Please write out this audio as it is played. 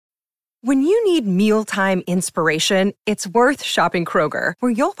When you need mealtime inspiration, it's worth shopping Kroger,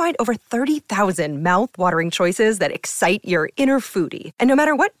 where you'll find over 30,000 mouth-watering choices that excite your inner foodie. And no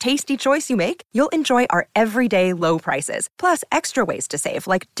matter what tasty choice you make, you'll enjoy our everyday low prices, plus extra ways to save,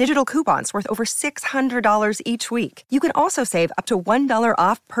 like digital coupons worth over $600 each week. You can also save up to $1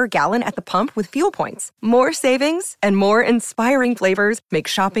 off per gallon at the pump with fuel points. More savings and more inspiring flavors make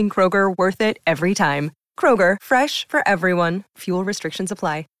shopping Kroger worth it every time. Kroger, fresh for everyone. Fuel restrictions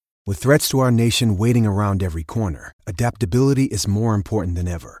apply. With threats to our nation waiting around every corner, adaptability is more important than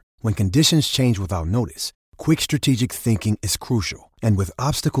ever. When conditions change without notice, quick strategic thinking is crucial. And with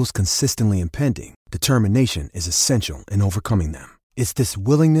obstacles consistently impending, determination is essential in overcoming them. It's this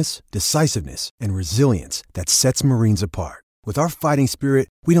willingness, decisiveness, and resilience that sets Marines apart. With our fighting spirit,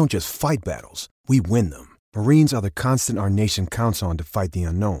 we don't just fight battles, we win them. Marines are the constant our nation counts on to fight the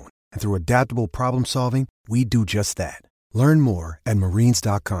unknown. And through adaptable problem solving, we do just that. Learn more at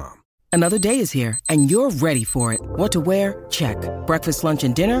marines.com. Another day is here, and you're ready for it. What to wear? Check. Breakfast, lunch,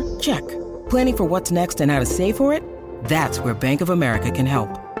 and dinner? Check. Planning for what's next and how to save for it? That's where Bank of America can help.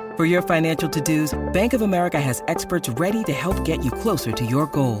 For your financial to-dos, Bank of America has experts ready to help get you closer to your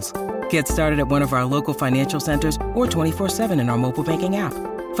goals. Get started at one of our local financial centers or 24/7 in our mobile banking app.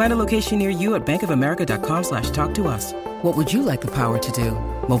 Find a location near you at bankofamerica.com/talktous. What would you like the power to do?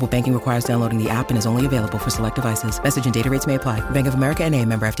 Mobile banking requires downloading the app and is only available for select devices. Message and data rates may apply. Bank of America N.A.,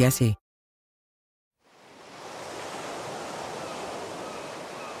 member FDIC.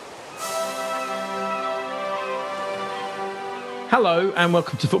 Hello and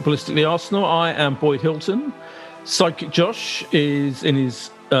welcome to Footballistically Arsenal. I am Boyd Hilton. Sidekick Josh is in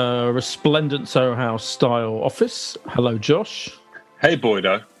his resplendent Soho House style office. Hello, Josh. Hey,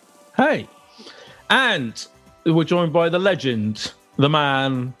 Boydo. Hey. And we're joined by the legend, the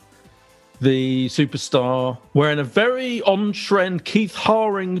man, the superstar, wearing a very on-trend Keith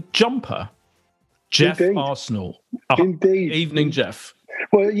Haring jumper, Jeff Indeed. Arsenal. Indeed. Evening, Jeff.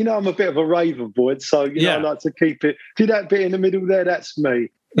 Well, you know, I'm a bit of a raver, Boyd, so, you know, I like to keep it. See that bit in the middle there? That's me.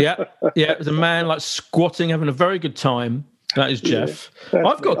 Yeah. There's a man like squatting, having a very good time. That is Jeff. Yeah,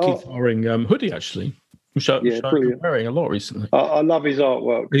 I've got a Keith Haring hoodie, actually, which I've been wearing a lot recently. I love his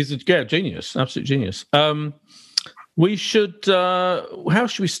artwork. He's a genius, absolute genius. We should, how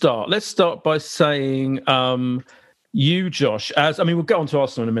should we start? Let's start by saying you, Josh, we'll get on to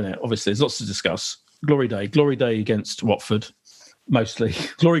Arsenal in a minute, obviously. There's lots to discuss. Glory Day against Watford, mostly.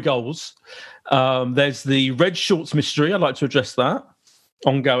 Glory goals. There's the red shorts mystery. I'd like to address that.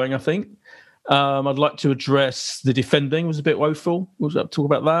 Ongoing, I think. I'd like to address the defending was a bit woeful. We'll talk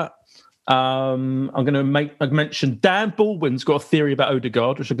about that. I'm going to mention Dan Baldwin's got a theory about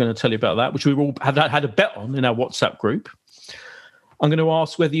Odegaard, which I'm going to tell you about that, which we all had a bet on in our WhatsApp group. I'm going to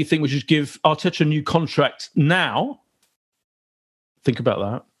ask whether you think we should give Arteta a new contract now. Think about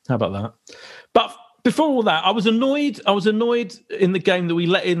that. How about that? But before all that, I was annoyed in the game that we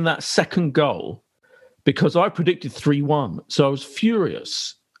let in that second goal because I predicted 3-1. So I was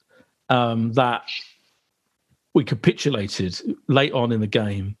furious that we capitulated late on in the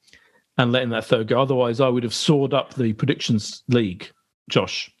game and letting that third go. Otherwise, I would have soared up the predictions league.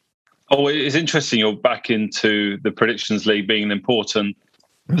 Josh. Oh, it's interesting you're back into the predictions league being an important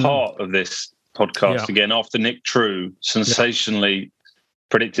part of this podcast again after Nick True sensationally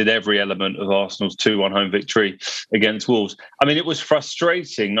predicted every element of Arsenal's 2-1 home victory against Wolves. I mean, it was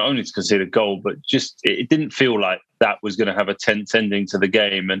frustrating not only to concede a goal, but just it didn't feel like that was going to have a tense ending to the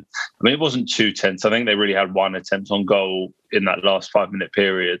game. And I mean, it wasn't too tense. I think they really had one attempt on goal in that last 5-minute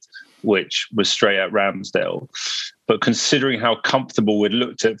period, which was straight at Ramsdale. But considering how comfortable we'd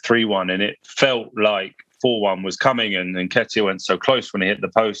looked at 3-1, and it felt like 4-1 was coming, and Nketiah went so close when he hit the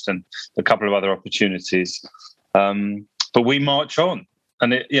post and a couple of other opportunities. But we march on.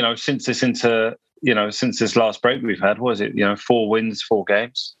 And since this last break we've had, 4 wins, 4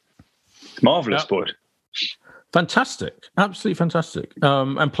 games. It's marvellous, Boyd. Fantastic, absolutely fantastic,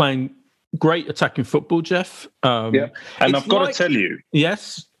 and playing great attacking football, Jeff. And I've got to tell you,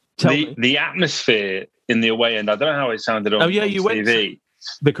 yes, the atmosphere in the away end. I don't know how it sounded on TV,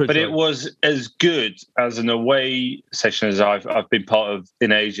 but it was as good as an away session as I've been part of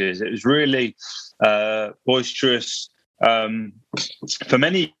in ages. It was really boisterous. For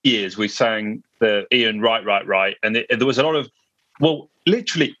many years, we sang the Ian Right, and there was a lot of,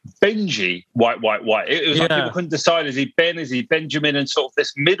 literally Benji White. It was like people couldn't decide, is he Ben, is he Benjamin, and sort of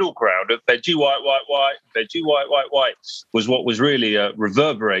this middle ground of Benji White, Benji White was what was really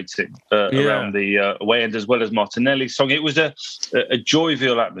reverberating around the away end, as well as Martinelli's song. It was a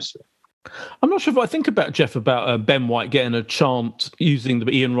jovial atmosphere. I'm not sure if I think about, Jeff, about Ben White getting a chant, using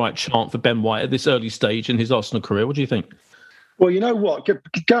the Ian Wright chant for Ben White at this early stage in his Arsenal career. What do you think? Well, you know what?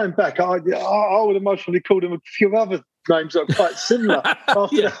 Going back, I would have most probably called him a few other names that are quite similar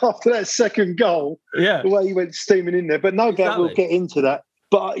after that second goal. Yeah, the way he went steaming in there. But no doubt we'll get into that.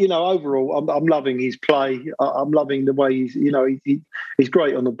 But overall, I'm loving his play. I'm loving the way he's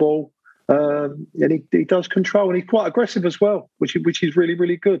great on the ball, and he does control, and he's quite aggressive as well, which is really,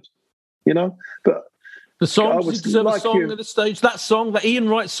 really good. But the song, does he deserve a song at this stage? That song, the Ian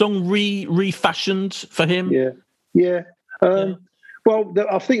Wright song, refashioned for him. Yeah. Well,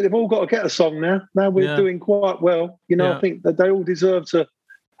 I think they've all got to get a song now. Now we're doing quite well. I think that they all deserve to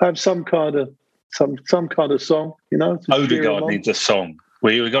have some kind of song. Odegaard needs a song.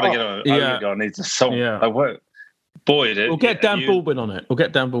 We got to get on. Odegaard needs a song. Yeah. We'll get Dan Baldwin on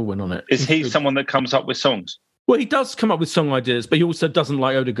it. Is he someone that comes up with songs? Well, he does come up with song ideas, but he also doesn't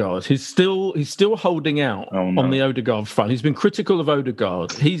like Odegaard. He's still holding out on the Odegaard front. He's been critical of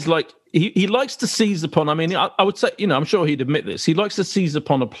Odegaard. He's like he likes to seize upon. I mean, I would say, I'm sure he'd admit this. He likes to seize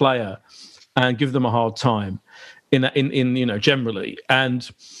upon a player and give them a hard time in generally.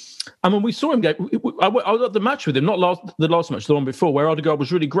 And I mean, we saw him go. I was at the match with him, not the last match, the one before, where Odegaard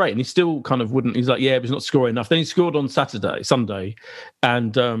was really great, and he still kind of wouldn't. He's like, but he's not scoring enough. Then he scored on Sunday,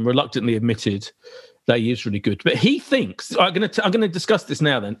 and reluctantly admitted that he is really good. But he thinks, I'm going to discuss this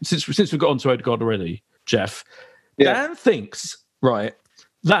now then, since we've got onto Odegaard already, Jeff. Yeah. Dan thinks, right,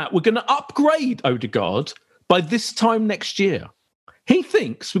 that we're going to upgrade Odegaard by this time next year. He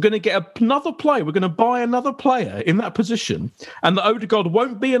thinks we're going to get another player, we're going to buy another player in that position, and that Odegaard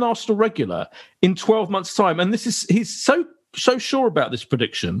won't be an Arsenal regular in 12 months' time. And he's so sure about this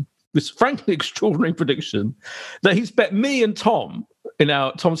prediction, this frankly extraordinary prediction, that he's bet me and Tom,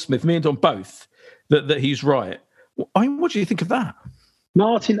 Tom Smith, me and Tom both, that he's right. I mean, what do you think of that?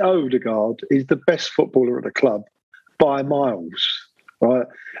 Martin Odegaard is the best footballer at the club by miles, right?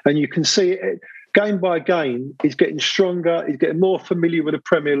 And you can see it game by game. He's getting stronger. He's getting more familiar with the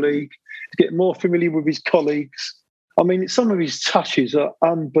Premier League. He's getting more familiar with his colleagues. I mean, some of his touches are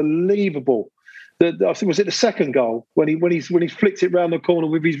unbelievable. I think was it the second goal when he flicked it round the corner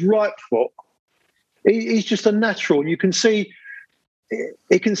with his right foot. He's just a natural, and you can see.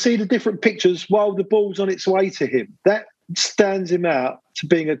 He can see the different pictures while the ball's on its way to him. That stands him out to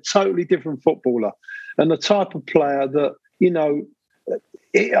being a totally different footballer and the type of player that,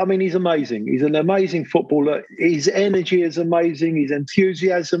 he's amazing. He's an amazing footballer. His energy is amazing. His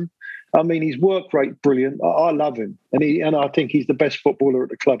enthusiasm. I mean, his work rate, brilliant. I love him. And I think he's the best footballer at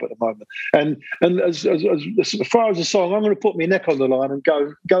the club at the moment. And as far as the song, I'm going to put my neck on the line and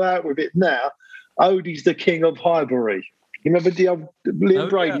go out with it now. Odie's the King of Highbury. You remember the old Liam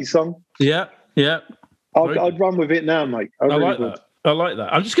Brady song? Yeah. I'd run with it now, mate. I like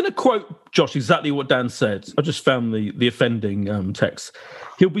that. I'm just going to quote Josh exactly what Dan said. I just found the offending text.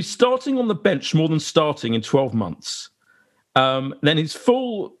 He'll be starting on the bench more than starting in 12 months. Then his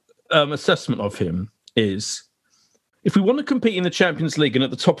full assessment of him is, if we want to compete in the Champions League and at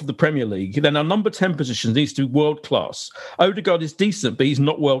the top of the Premier League, then our number 10 position needs to be world-class. Odegaard is decent, but he's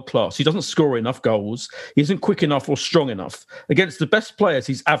not world-class. He doesn't score enough goals. He isn't quick enough or strong enough. Against the best players,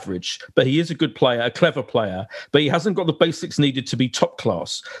 he's average, but he is a good player, a clever player, but he hasn't got the basics needed to be top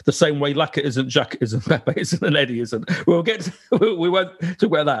class, the same way Laka isn't, Jack isn't, Pepe isn't, and Eddie isn't. We won't talk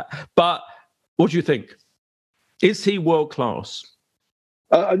about that. But what do you think? Is he world-class?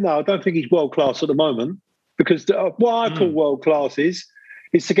 No, I don't think he's world-class at the moment. Because what I call world class is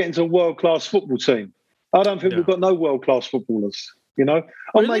to get into a world class football team. I don't think we've got no world class footballers, or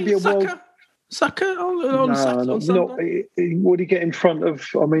really? Maybe Saka on Sunday? Would he get in front of?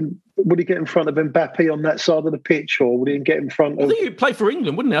 Would he get in front of Mbappe on that side of the pitch, or would he get in front of? I think he'd play for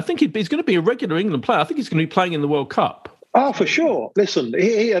England, wouldn't he? I think he's going to be a regular England player. I think he's going to be playing in the World Cup. Oh, for sure. Listen,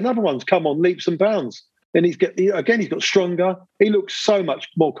 another one's come on leaps and bounds, and he's got stronger. He looks so much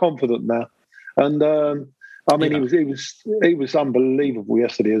more confident now, and. He was unbelievable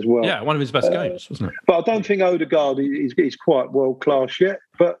yesterday as well. Yeah, one of his best games, wasn't it? But I don't think Odegaard is quite world class yet.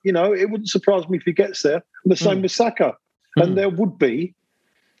 But it wouldn't surprise me if he gets there. And the same with Saka. And there would be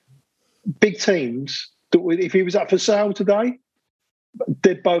big teams that, if he was up for sale today,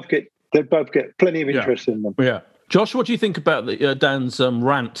 they'd both get plenty of interest in them. Yeah, Josh, what do you think about Dan's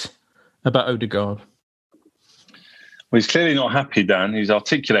rant about Odegaard? Well, he's clearly not happy, Dan. He's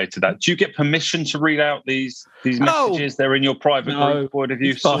articulated that. Do you get permission to read out these messages? They're in your private group. Or have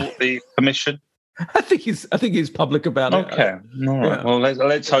you sought the permission? I think he's public about it. Okay, all right. Yeah. Well,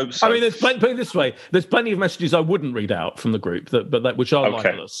 let's hope so. I mean, put it this way: there's plenty of messages I wouldn't read out from the group, which are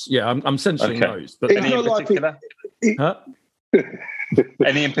libelous. Yeah, I'm censoring those. But any in particular?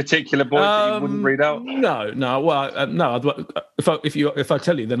 Any in particular, boys, that you wouldn't read out? No. Well, no. If I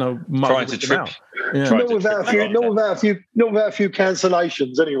tell you, then I might trying to trip. Yeah. Not without a few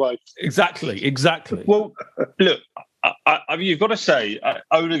cancellations, anyway. Exactly. Well, look, you've got to say,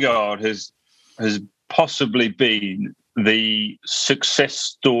 Odegaard has possibly been the success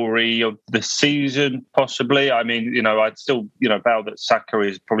story of the season. Possibly, I mean, I'd still, bow that Saka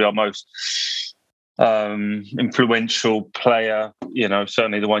is probably our most influential player,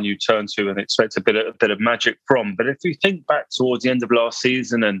 certainly the one you turn to and expect a bit of magic from. But if you think back towards the end of last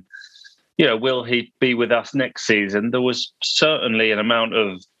season and, will he be with us next season? There was certainly an amount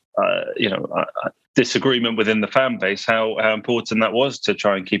of, disagreement within the fan base, how important that was to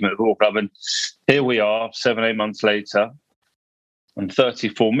try and keep him at the football club. And here we are 7-8 months later, and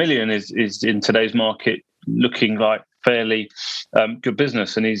 34 million is in today's market looking like fairly good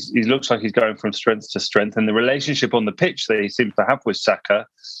business, and he looks like he's going from strength to strength. And the relationship on the pitch that he seems to have with Saka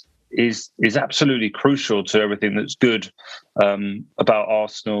is absolutely crucial to everything that's good about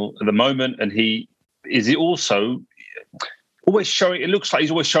Arsenal at the moment. And he is also always showing. It looks like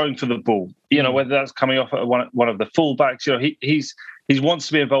he's always showing for the ball. Whether that's coming off at one of the fullbacks. He wants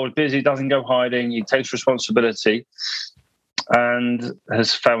to be involved. Busy, doesn't go hiding. He takes responsibility, and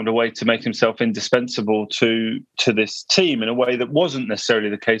has found a way to make himself indispensable to this team in a way that wasn't necessarily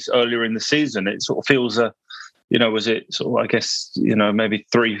the case earlier in the season. It sort of feels was it sort of, I guess, maybe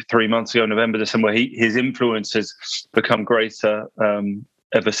three months ago, November, December, his influence has become greater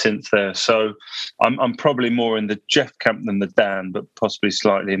ever since there. So I'm probably more in the Jeff camp than the Dan, but possibly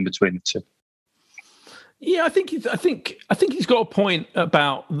slightly in between the two. Yeah, I think he's got a point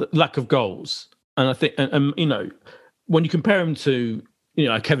about the lack of goals, and I think, when you compare him to,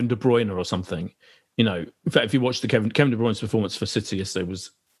 Kevin De Bruyne or something, in fact, if you watch the Kevin De Bruyne's performance for City yesterday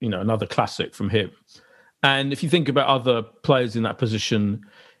was, another classic from him. And if you think about other players in that position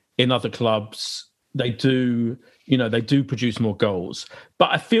in other clubs, they do produce more goals.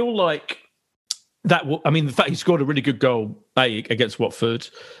 But I feel like the fact he scored a really good goal against Watford.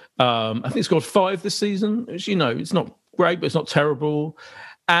 I think he scored 5 this season, which, it's not great, but it's not terrible.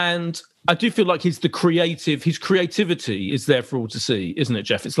 And I do feel like his creativity is there for all to see, isn't it,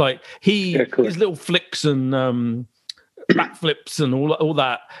 Jeff? It's like his little flicks and backflips and all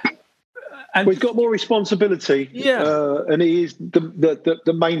that. And he's got more responsibility, and he is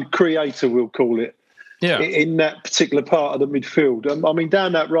the main creator, we'll call it, in that particular part of the midfield.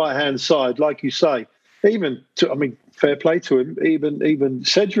 Down that right-hand side, like you say, fair play to him, even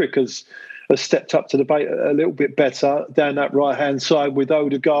Cedric has stepped up to the bait a little bit better down that right-hand side with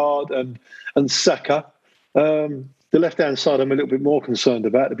Odegaard and Saka. The left-hand side I'm a little bit more concerned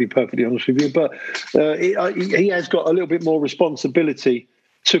about, to be perfectly honest with you, but he has got a little bit more responsibility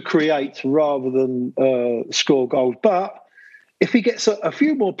to create rather than score goals. But if he gets a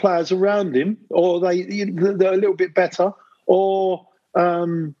few more players around him, or they're a little bit better, or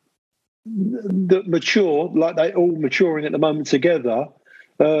that mature, like they're all maturing at the moment together,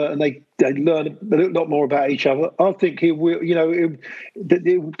 and they learn a lot more about each other, I think he will. He'll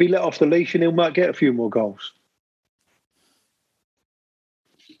be let off the leash, and he might get a few more goals.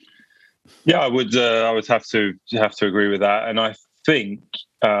 Yeah, I would have to agree with that, and I think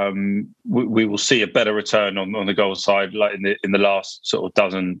we will see a better return on the goal side, like in the last sort of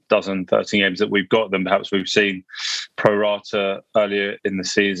dozen 13 games that we've got than perhaps we've seen pro rata earlier in the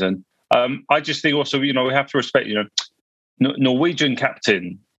season. I just think also, we have to respect, Norwegian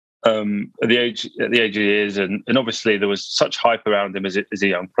captain at the age he is, and obviously there was such hype around him as a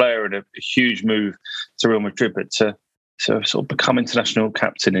young player and a huge move to Real Madrid, but to sort of become international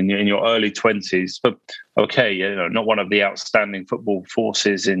captain in your early 20s. But okay, not one of the outstanding football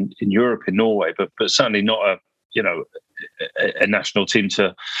forces in Europe, in Norway, but certainly not a national team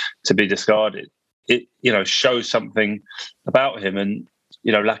to be discarded. It shows something about him. And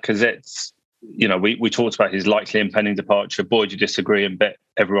Lacazette's, we talked about his likely impending departure. Boy, do you disagree and bet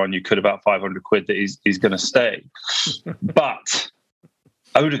everyone you could about 500 quid that he's going to stay. But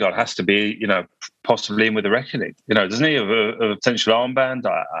Odegaard has to be, possibly in with the reckoning. Doesn't he have a potential armband?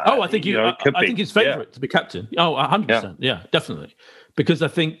 I think I think he's favourite to be captain. Oh, 100%. Yeah, definitely. Because I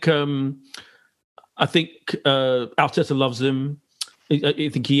think Arteta loves him. I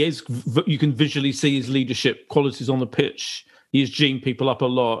think he is. You can visually see his leadership qualities on the pitch. He is geeing people up a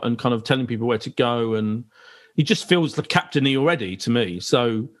lot and kind of telling people where to go, and he just feels the captainy already to me.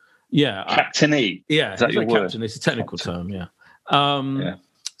 So yeah, captainy. Yeah, it's like captain. It's a technical term. Yeah.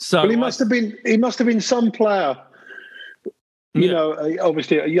 So he must have been some player,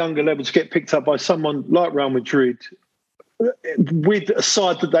 obviously at a younger level, to get picked up by someone like Real Madrid, with a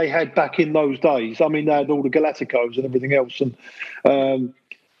side that they had back in those days. I mean, they had all the Galacticos and everything else, and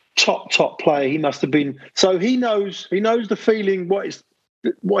top player. He must have been. So he knows the feeling,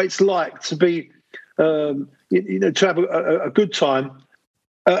 what it's like to be, to have a good time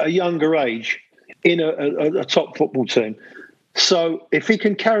at a younger age in a top football team. So if he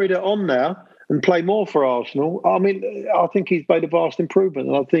can carry that on now and play more for Arsenal, I mean, I think he's made a vast improvement,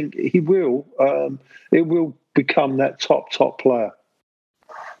 and I think he will. It will become that top player.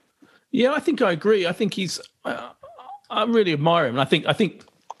 Yeah, I think I agree. I think he's. I really admire him, and I think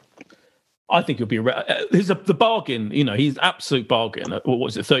he'll be. The bargain. He's absolute bargain. What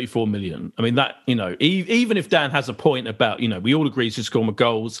was it? 34 million. I mean, that. Even if Dan has a point about, we all agree to score more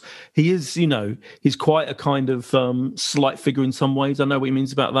goals. He is. He's quite a kind of slight figure in some ways. I know what he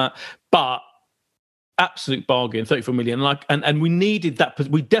means about that, but. Absolute bargain, 34 million. And we needed that.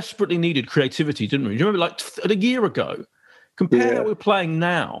 We desperately needed creativity, didn't we? Do you remember, like a year ago? Compare how we're playing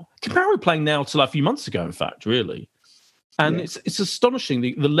now. Compare how we're playing now to like a few months ago, in fact, really. And it's astonishing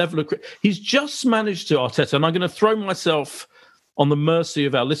the level of. He's just managed to, Arteta, and I'm going to throw myself on the mercy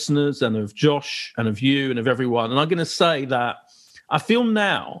of our listeners and of Josh and of you and of everyone. And I'm going to say that I feel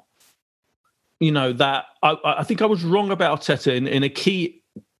now, that I think I was wrong about Arteta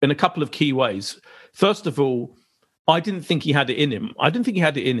in a couple of key ways. First of all, I didn't think he had it in him. I didn't think he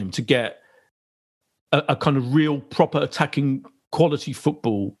had it in him to get a kind of real, proper attacking quality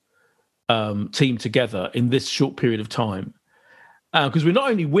football team together in this short period of time. Because we're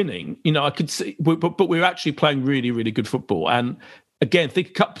not only winning, I could see, but we're actually playing really, really good football. And again,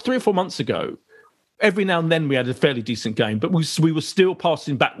 think 3 or 4 months ago, every now and then we had a fairly decent game, but we were still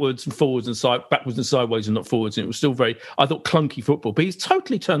passing backwards and forwards and backwards and sideways and not forwards. And it was still very, I thought, clunky football. But he's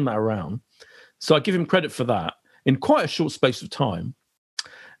totally turned that around. So I give him credit for that in quite a short space of time.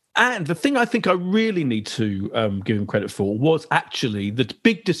 And the thing I think I really need to give him credit for was actually the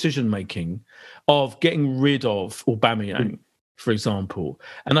big decision-making of getting rid of Aubameyang, for example.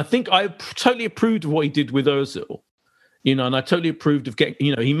 And I think I totally approved of what he did with Ozil. And I totally approved of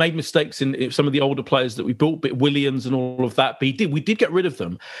getting, he made mistakes in some of the older players that we bought, Williams and all of that. But we did get rid of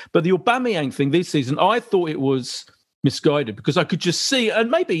them. But the Aubameyang thing this season, I thought it was misguided because I could just see, and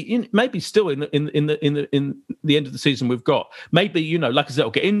maybe still in the end of the season we've got, maybe Lacazette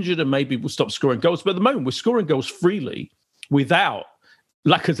will get injured and maybe we'll stop scoring goals. But at the moment we're scoring goals freely without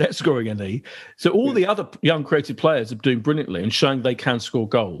Lacazette scoring any. So all the other young creative players are doing brilliantly and showing they can score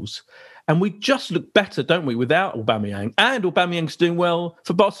goals. And we just look better, don't we, without Aubameyang? And Aubameyang's doing well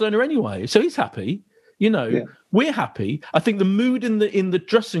for Barcelona anyway, so he's happy. We're happy. I think the mood in the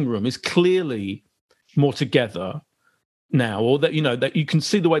dressing room is clearly more together now, or that that you can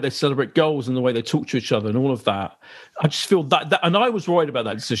see the way they celebrate goals and the way they talk to each other and all of that. I just feel that and I was worried about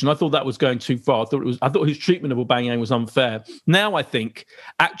that decision. I thought that was going too far. I thought his treatment of Aubameyang was unfair. Now I think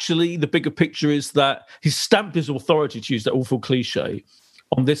actually the bigger picture is that he's stamped his authority, to use that awful cliche,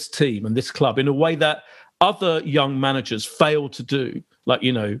 on this team and this club in a way that other young managers fail to do. Like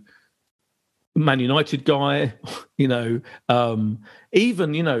Man United guy, even,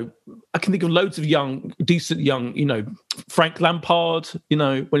 I can think of loads of decent young, Frank Lampard,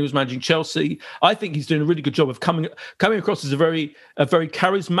 when he was managing Chelsea. I think he's doing a really good job of coming across as a very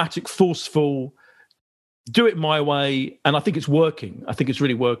charismatic, forceful, do it my way. And I think it's working. I think it's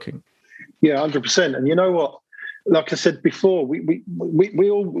really working. Yeah, 100%. And you know what? Like I said before, we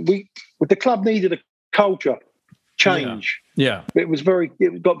the club needed a culture change. Yeah.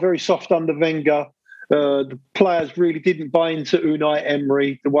 It got very soft under Wenger. The players really didn't buy into Unai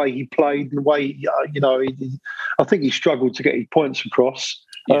Emery, the way he played, the way I think he struggled to get his points across.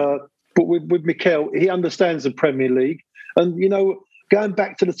 Yeah. But with Mikel, he understands the Premier League, and going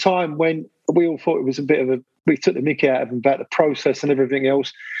back to the time when we all thought it was we took the mickey out of him about the process and everything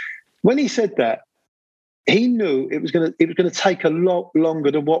else. When he said that, he knew it was going to take a lot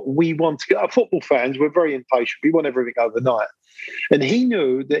longer than what we want to get. Our football fans, we're very impatient. We want everything overnight. And he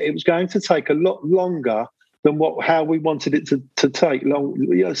knew that it was going to take a lot longer than how we wanted it to take long.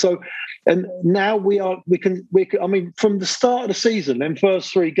 So, and now we can, I mean, from the start of the season, them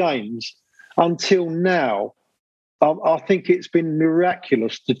first 3 games until now, I think it's been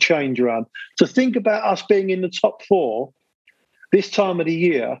miraculous to change around. To think about us being in the top 4 this time of the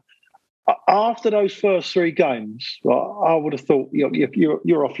year, after those first 3 games, well, I would have thought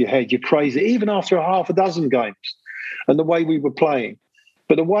you're off your head, you're crazy. Even after a half a dozen games, and the way we were playing,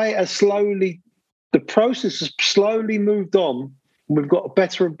 but the way the process has slowly moved on, and we've got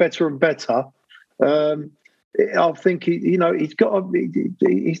better and better and better. I think he's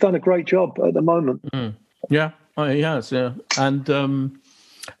done a great job at the moment. Mm. Yeah, he has. Yeah, and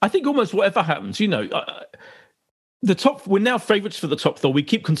I think almost whatever happens, we're now favourites for the top four. We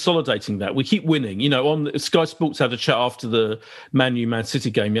keep consolidating that. We keep winning. On Sky Sports had a chat after the Man City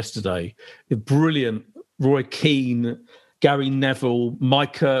game yesterday. Brilliant. Roy Keane, Gary Neville,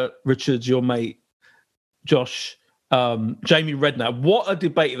 Micah Richards, your mate, Josh, Jamie Redknapp. What a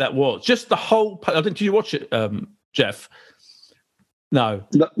debate that was. Just the whole. Did you watch it, Jeff? No,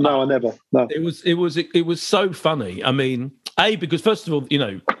 I never. No, it was so funny. I mean, because first of all,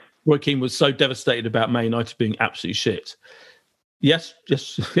 Roy Keane was so devastated about Man United being absolutely shit. Yes.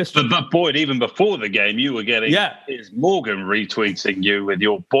 But Boyd, even before the game, you were getting Piers Morgan retweeting you with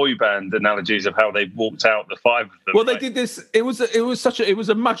your boy band analogies of how they walked out, the five of them. Well, they did this. It was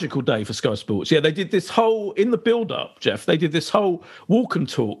a magical day for Sky Sports. Yeah, they did this whole in the build-up, Jeff. They did this whole walk and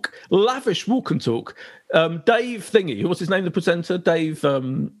talk, lavish walk and talk. Dave Thingy, what's his name? The presenter, Dave.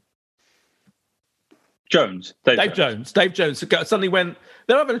 Jones. Dave Jones. Dave Jones suddenly went.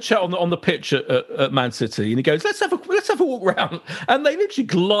 They're having a chat on the pitch at Man City, and he goes, "Let's have a walk round." And they literally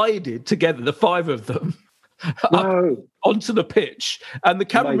glided together, the five of them, onto the pitch. And the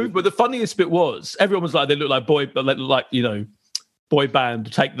camera moved. But the funniest bit was, everyone was like, "They look like boy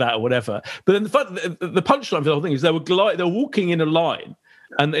band, take that," or whatever. But then the punchline for the whole thing is they were walking in a line.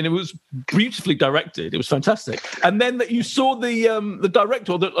 And it was beautifully directed. It was fantastic. And then you saw the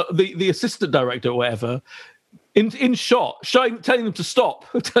director, or the assistant director, or whatever, in shot, telling them to stop,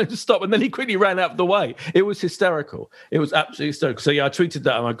 and then he quickly ran out of the way. It was hysterical. It was absolutely hysterical. So yeah, I tweeted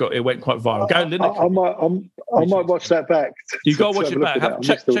that, and it went quite viral. I might watch that back. You got to watch it back.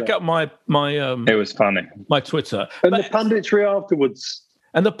 Check out my. It was funny. My Twitter and the punditry afterwards.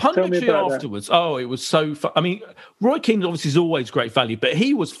 And the punditry afterwards, it was so fun. I mean, Roy Keane obviously is always great value, but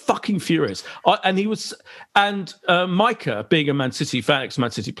he was fucking furious. Micah, being a Man City fan,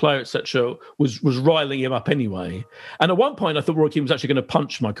 ex-Man City player, etc., was riling him up anyway. And at one point, I thought Roy Keane was actually going to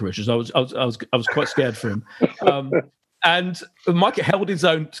punch Micah Richards. I was quite scared for him. And Micah held his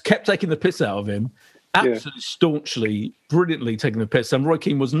own, kept taking the piss out of him. Absolutely staunchly, brilliantly taking the piss, and Roy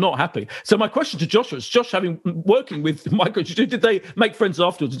Keane was not happy. So my question to Josh was: Josh, working with Michael, did they make friends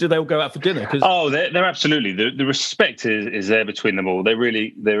afterwards? Or did they all go out for dinner? They're absolutely the respect is there between them all. They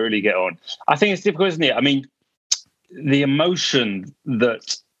really get on. I think it's difficult, isn't it? I mean, the emotion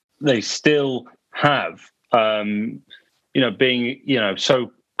that they still have, being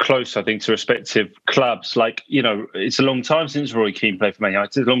so close, I think, to respective clubs. Like, it's a long time since Roy Keane played for Man United.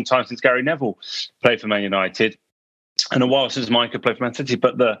 It's a long time since Gary Neville played for Man United, and a while since Micah played for Man City.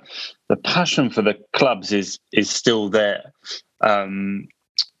 But the passion for the clubs is still there, and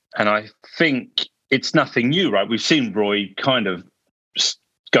I think it's nothing new, right? We've seen Roy kind of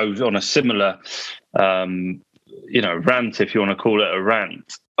go on a similar, rant, if you want to call it a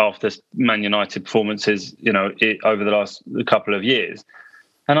rant, after Man United performances, over the last couple of years.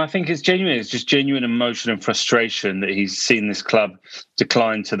 And I think it's genuine. It's just genuine emotion and frustration that he's seen this club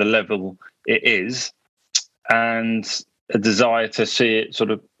decline to the level it is, and a desire to see it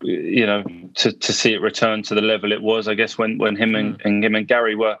sort of, to see it return to the level it was, I guess, when him and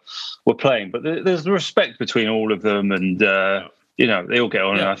Gary were playing. But there's the respect between all of them, and they all get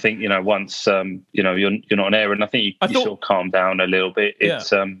on. Yeah. And I think once you're not on air, and I think you sort of calm down a little bit.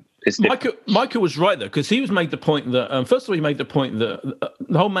 Micah was right though, because he made the point that first of all, he made the point that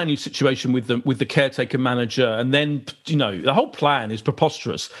the whole Man U situation with the caretaker manager, and then the whole plan is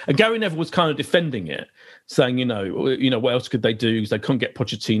preposterous. And Gary Neville was kind of defending it, saying what else could they do, because they couldn't get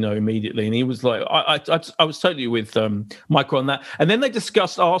Pochettino immediately. And he was like, I was totally with Micah on that. And then they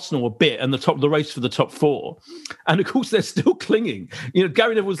discussed Arsenal a bit and the race for the top four, and of course they're still clinging.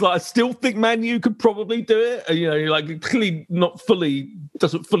 Gary Neville was like, I still think Man U could probably do it. Clearly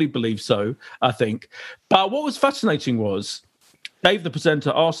doesn't fully believe so, I think. But what was fascinating was Dave, the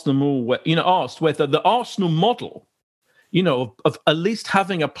presenter, asked them all, asked whether the Arsenal model, of at least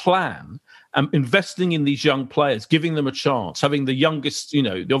having a plan and investing in these young players, giving them a chance, having the youngest,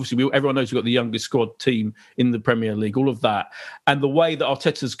 obviously everyone knows we've got the youngest squad team in the Premier League, all of that. And the way that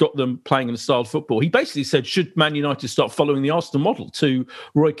Arteta's got them playing in the style of football, he basically said, should Man United start following the Arsenal model, to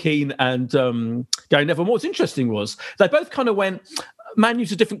Roy Keane and Gary Neville? What's interesting was they both kind of went, Man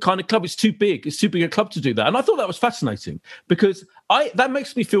U's a different kind of club. It's too big. It's too big a club to do that. And I thought that was fascinating, because that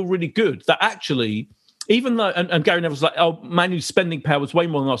makes me feel really good that actually, even though, and Gary Neville's like, Man U's spending power is way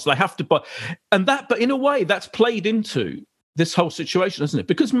more than us, so they have to buy. But in a way, that's played into this whole situation, isn't it?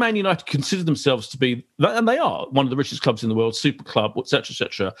 Because Man United consider themselves to be, and they are, one of the richest clubs in the world, super club,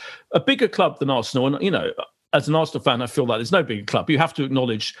 etc., a bigger club than Arsenal. And, as an Arsenal fan, I feel like there's no bigger club. You have to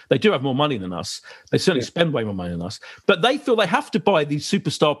acknowledge they do have more money than us. They certainly spend way more money than us. But they feel they have to buy these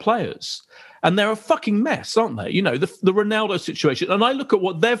superstar players. And they're a fucking mess, aren't they? The Ronaldo situation. And I look at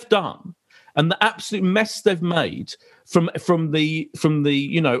what they've done, and the absolute mess they've made from the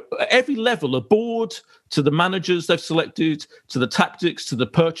every level, a board to the managers they've selected, to the tactics, to the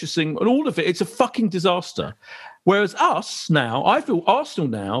purchasing, and all of it. It's a fucking disaster. Whereas us now, I feel Arsenal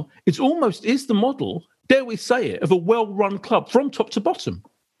now, is the model, dare we say it, of a well-run club from top to bottom.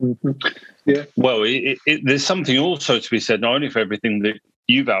 Mm-hmm. Yeah. Well, there's something also to be said, not only for everything that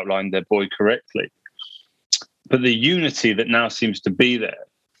you've outlined there, Boy, correctly, but the unity that now seems to be there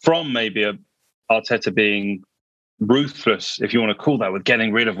from maybe Arteta being ruthless, if you want to call that, with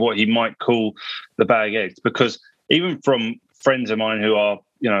getting rid of what he might call the bag eggs. Because even from friends of mine who are,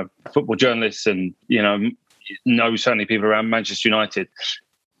 football journalists and, know certainly people around Manchester United,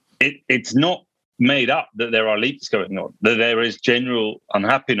 it's not made up that there are leaks going on, that there is general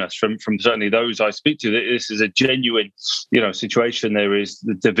unhappiness from certainly those I speak to, that this is a genuine, situation. There is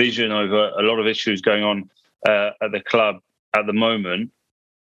the division over a lot of issues going on at the club at the moment.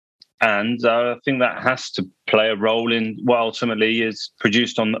 And I think that has to play a role in what ultimately is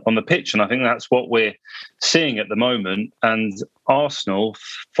produced on the pitch. And I think that's what we're seeing at the moment. And Arsenal,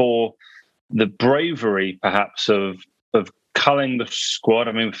 for the bravery perhaps of culling the squad.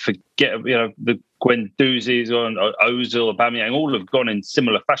 I mean, forget, the Guendouzi's or Ozil, Aubameyang, all have gone in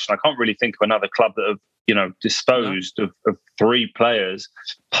similar fashion. I can't really think of another club that have, disposed of 3 players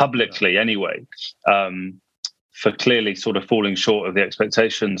publicly anyway, for clearly sort of falling short of the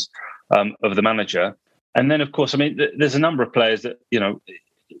expectations of the manager. And then, of course, I mean, there's a number of players that,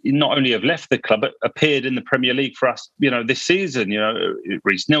 not only have left the club, but appeared in the Premier League for us, this season.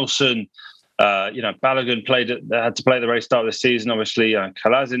 Reece Nelson, Balogun had to play at the very start of the season, obviously.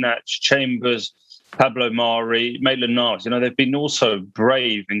 Kolasinac, Chambers, Pablo Mari, Maitland-Niles. They've been also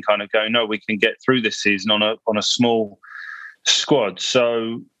brave in kind of going, no, we can get through this season on a small squad.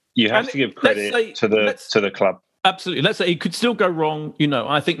 So you have to give credit to the club. Absolutely. Let's say it could still go wrong.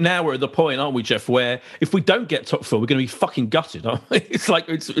 I think now we're at the point, aren't we, Jeff, where if we don't get top 4, we're going to be fucking gutted. Aren't we? It's like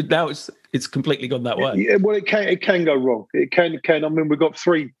it's completely gone that way. Yeah, well, it can go wrong. It can. I mean, we've got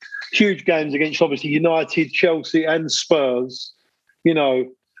 3 huge games against obviously United, Chelsea, and Spurs. And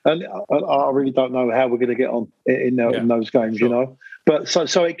I really don't know how we're going to get on in those games. Sure. But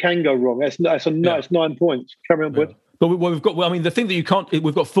so it can go wrong. That's 9 points. Carry on, bud. But we've got. Well, I mean, the thing that you can't.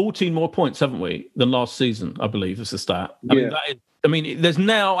 We've got 14 more points, haven't we, than last season? I believe is the stat. I mean, there's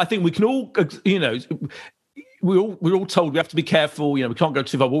now. I think we can all. We're all told we have to be careful. We can't go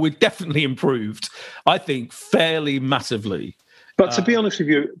too far. Well, we've definitely improved. I think fairly massively. But to be honest with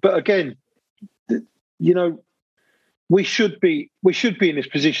you, but again, we should be in this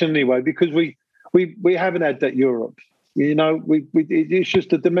position anyway because we haven't had that Europe. It's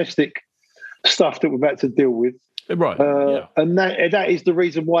just the domestic stuff that we've had to deal with. Right, and that is the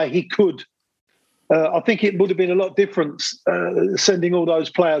reason why he could. I think it would have been a lot different sending all those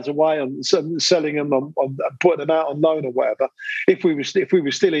players away and selling them, on putting them out on loan or whatever. If we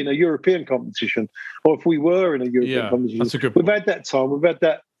were still in a European competition, or if we were in a European competition, that's a good point. We've had that time. We've had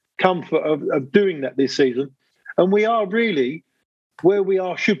that comfort of doing that this season, and we are really where we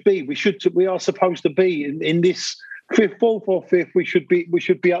should be. We are supposed to be in this. 5th, 4th, or 5th, we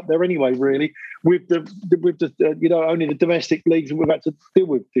should be up there anyway. Really, with the only the domestic leagues that we've had to deal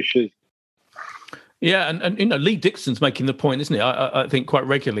with this year. Yeah, and Lee Dixon's making the point, isn't he? I think quite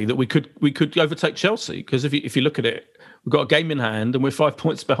regularly that we could overtake Chelsea because if you look at it, we've got a game in hand and we're 5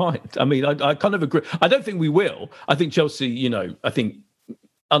 points behind. I mean, I kind of agree. I don't think we will. I think Chelsea. I think.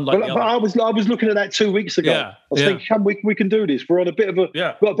 Unlike but I was looking at that 2 weeks ago. I was thinking, we can do this. We're on a bit of got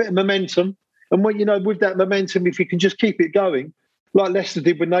a bit of momentum. And when with that momentum, if you can just keep it going, like Leicester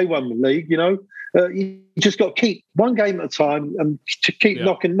did when they won the league, you just got to keep one game at a time and to keep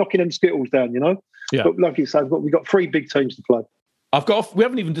knocking them skittles down, Yeah. But like you said, we've got 3 big teams to play. We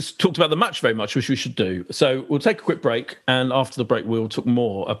haven't even just talked about the match very much, which we should do. So we'll take a quick break, and after the break, we'll talk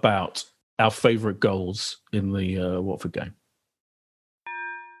more about our favourite goals in the Watford game.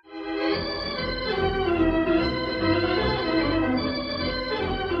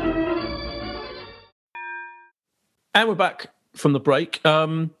 And we're back from the break.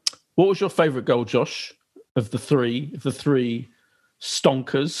 What was your favourite goal, Josh, of the three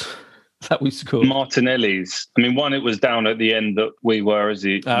stonkers that we scored? Martinelli's. I mean, one, it was down at the end that we were as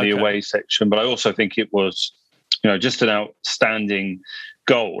the away section, but I also think it was, just an outstanding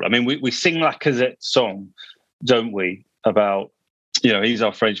goal. I mean, we sing Lacazette's song, don't we, about, he's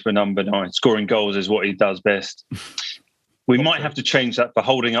our Frenchman number 9. Scoring goals is what he does best. We might have to change that for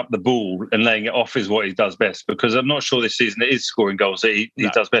holding up the ball and laying it off is what he does best, because I'm not sure this season it is scoring goals that he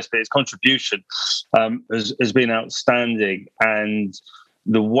does best, but his contribution has been outstanding. And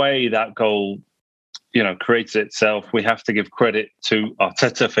the way that goal created itself. We have to give credit to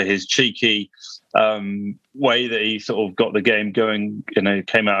Arteta for his cheeky way that he sort of got the game going.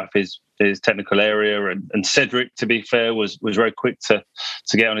 Came out of his technical area, and Cedric, to be fair, was very quick to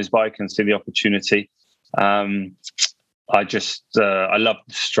get on his bike and see the opportunity. I loved the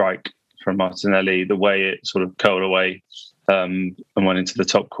strike from Martinelli, the way it sort of curled away and went into the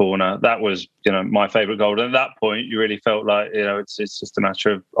top corner. That was, my favourite goal. And at that point, you really felt like, it's just a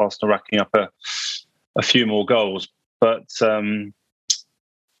matter of Arsenal racking up a few more goals. But,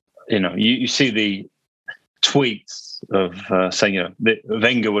 you see the tweets of saying,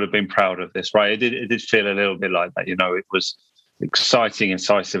 Wenger would have been proud of this, right? It did feel a little bit like that. It was exciting,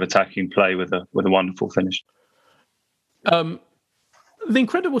 incisive attacking play with a wonderful finish. The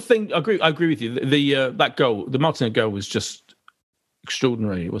incredible thing, I agree with you. That goal, the Martinelli goal, was just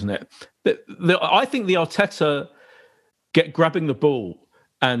extraordinary, wasn't it? I think the Arteta grabbing the ball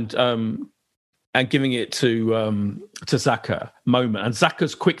and giving it to Xhaka moment, and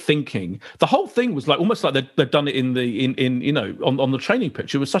Xhaka's quick thinking. The whole thing was almost like they'd done it on the training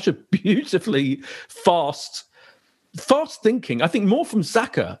pitch. It was such a beautifully fast thinking. I think more from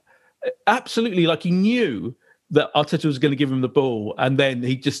Xhaka, absolutely, like he knew that Arteta was going to give him the ball, and then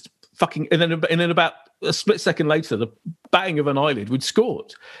he just and then about a split second later, the batting of an eyelid, we'd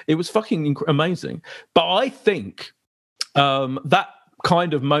scored. It was fucking amazing. But I think that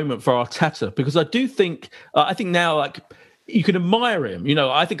kind of moment for Arteta, because I do think, now, you can admire him.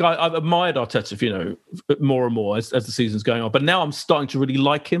 I think I've admired Arteta, more and more as the season's going on. But now I'm starting to really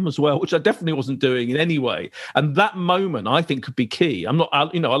like him as well, which I definitely wasn't doing in any way. And that moment, I think, could be key. I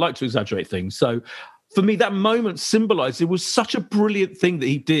like to exaggerate things. So for me, that moment symbolised, it was such a brilliant thing that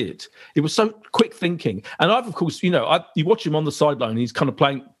he did. It was so quick thinking. And I've, of course, you watch him on the sideline, he's kind of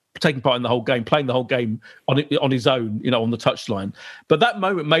taking part in the whole game, playing the whole game on his own, on the touchline. But that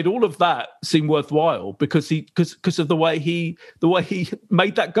moment made all of that seem worthwhile because of the way he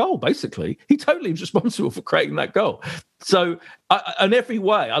made that goal. Basically, he totally was responsible for creating that goal. So, in every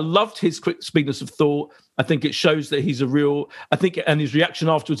way, I loved his quick speedness of thought. I think it shows that he's and his reaction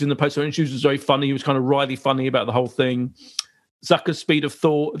afterwards in the post-match interviews was very funny. He was kind of wryly funny about the whole thing. Xhaka's speed of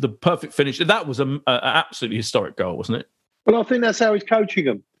thought, the perfect finish. That was an absolutely historic goal, wasn't it? Well, I think that's how he's coaching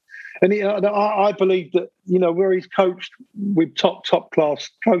them. And I believe that, where he's coached with top class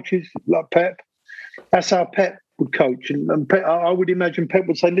coaches like Pep, that's how Pep would coach. And Pep, I would imagine Pep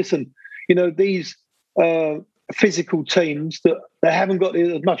would say, listen, these physical teams that they haven't got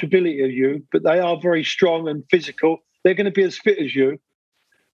as much ability as you, but they are very strong and physical. They're going to be as fit as you,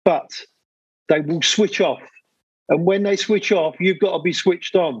 but they will switch off. And when they switch off, you've got to be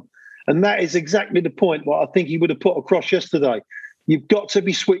switched on. And that is exactly the point what I think he would have put across yesterday. You've got to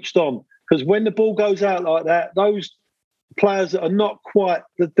be switched on, because when the ball goes out like that, those players that are not quite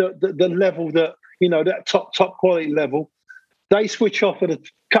the level that, that top quality level, they switch off at a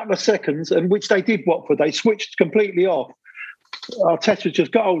couple of seconds, and which they did, Watford. They switched completely off. Arteta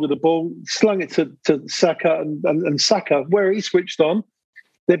just got hold of the ball, slung it to Saka, and Saka, where he switched on,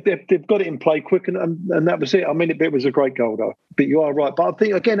 they've got it in play quick, and that was it. I mean, it was a great goal, though. But you are right. But I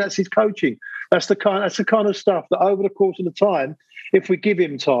think, again, that's his coaching. That's the kind of stuff that over the course of the time, if we give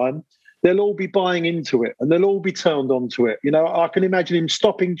him time, they'll all be buying into it, and they'll all be turned on to it. I can imagine him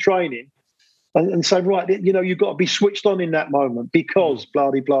stopping training and saying, right, you've got to be switched on in that moment because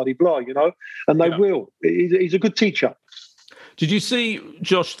blah, blah, blah, and they will. He's a good teacher. Did you see,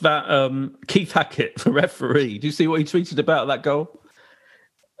 Josh, that Keith Hackett, the referee, do you see what he tweeted about that goal?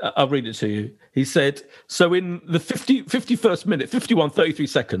 I'll read it to you. He said, so in the 51st minute, 33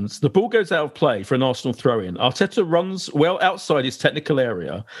 seconds, the ball goes out of play for an Arsenal throw-in. Arteta runs well outside his technical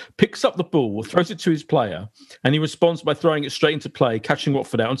area, picks up the ball, throws it to his player, and he responds by throwing it straight into play, catching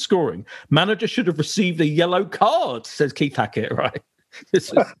Watford out and scoring. Manager should have received a yellow card, says Keith Hackett, right?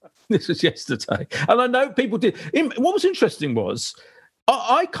 This was yesterday. And I know people did. What was interesting was,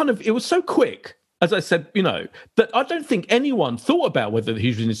 it was so quick, as I said, that I don't think anyone thought about whether he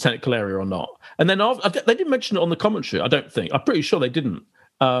was in his technical area or not. And then they didn't mention it on the commentary, I don't think. I'm pretty sure they didn't.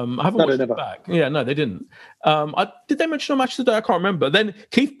 I haven't watched it back. Yeah, no, they didn't. Did they mention on Match Today? I can't remember.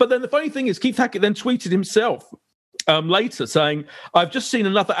 But then the funny thing is, Keith Hackett then tweeted himself later saying, I've just seen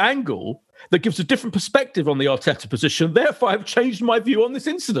another angle that gives a different perspective on the Arteta position. Therefore, I've changed my view on this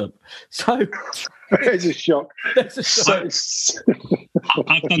incident. So it's a shock. I've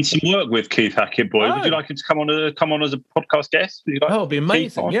done some work with Keith Hackett, boy. Oh. Would you like him to come on as a podcast guest? Would you like that would be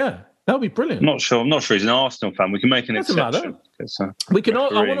amazing. Yeah, that would be brilliant. I'm not sure he's an Arsenal fan. We can make an exception. We can. I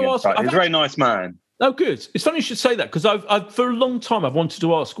want to ask. He's a very nice man. Oh, good. It's funny you should say that, because I've for a long time I've wanted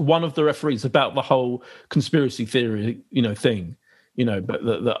to ask one of the referees about the whole conspiracy theory, thing. but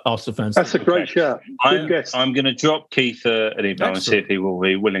the Arsenal fans. That's a great shout. Good guess. I'm going to drop Keith an email and see if he will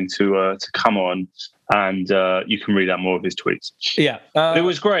be willing to come on, and you can read out more of his tweets. Yeah, it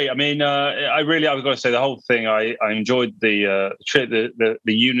was great. I mean, I've got to say the whole thing. I enjoyed the trip, the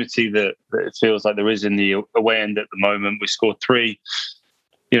unity that it feels like there is in the away end at the moment. We scored 3,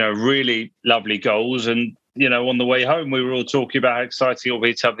 really lovely goals, and on the way home, we were all talking about how exciting it will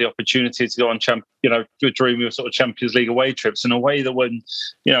be to have the opportunity to go on, to dream of sort of Champions League away trips in a way that when,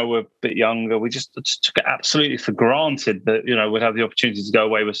 we're a bit younger, we just took it absolutely for granted that, we'd have the opportunity to go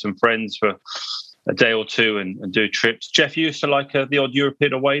away with some friends for a day or two and do trips. Jeff, you used to like the odd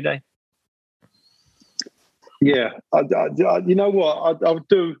European away day? Yeah. You know what? I would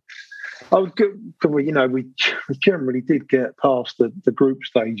do. I would go, we generally did get past the group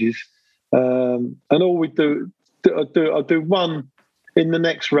stages. And all we I'll do one in the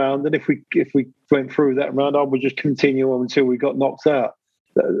next round, and if we went through that round, I would just continue on until we got knocked out.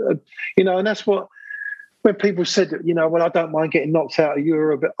 And that's what when people said, well, I don't mind getting knocked out of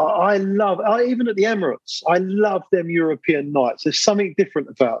Europe. I even at the Emirates, I love them European nights. There's something different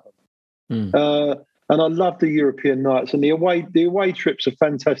about them, and I love the European nights, and the away trips are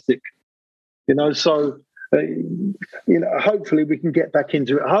fantastic. So. Hopefully we can get back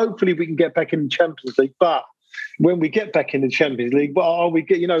into it. Hopefully we can get back in the Champions League. But when we get back in the Champions League,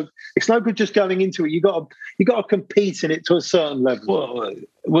 it's no good just going into it. You got to compete in it to a certain level.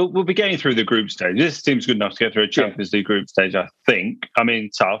 Well, we'll be getting through the group stage. This team's good enough to get through a Champions League group stage, I think. I mean,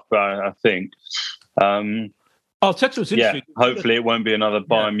 tough, but I think. Arteta's interesting. Hopefully it won't be another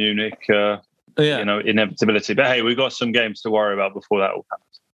Bayern Munich, inevitability. But hey, we've got some games to worry about before that all happens.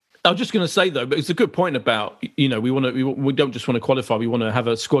 I was just going to say, though, but it's a good point about, we don't just want to qualify, we want to have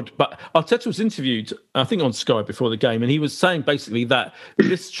a squad. But Arteta was interviewed, I think, on Sky before the game, and he was saying basically that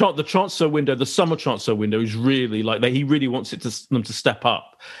the transfer window, the summer transfer window, is really like that. He really wants them to step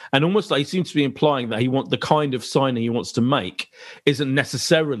up, and almost like he seems to be implying that the kind of signing he wants to make isn't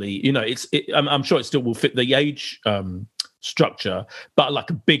necessarily, I'm sure it still will fit the age structure, but like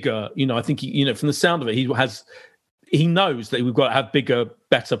a bigger, I think from the sound of it, he knows that we've got to have bigger,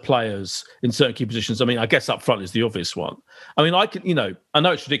 better players in certain key positions. I mean, I guess up front is the obvious one. I mean, I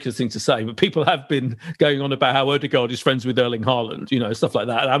know it's a ridiculous thing to say, but people have been going on about how Odegaard is friends with Erling Haaland, stuff like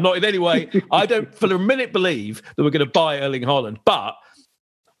that. And I'm not in any way, I don't for a minute believe that we're going to buy Erling Haaland, but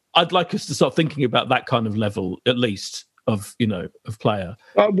I'd like us to start thinking about that kind of level, at least, of player.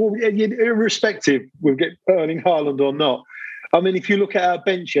 Irrespective, we'll get Erling Haaland or not. I mean, if you look at our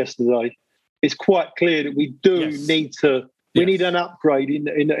bench yesterday, it's quite clear that we do need to. We need an upgrade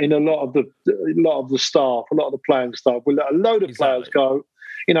in a lot of the staff, a lot of the playing staff. We let a load of players go.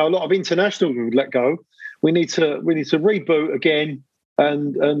 A lot of internationals we would let go. We need to reboot again,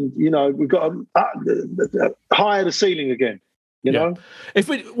 and we've got to higher the ceiling again. You know.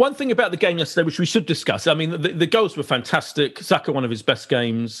 One thing about the game yesterday, which we should discuss. I mean, the goals were fantastic. Saka, one of his best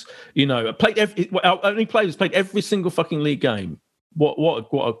games. Our only players played every single fucking league game. What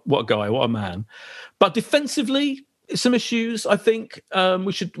a guy! What a man! But defensively, some issues. I think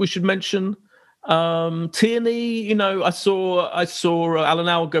we should mention Tierney. I saw Alan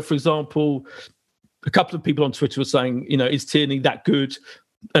Alger, for example. A couple of people on Twitter were saying, is Tierney that good?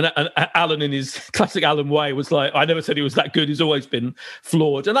 And Alan, in his classic Alan way, was like, I never said he was that good. He's always been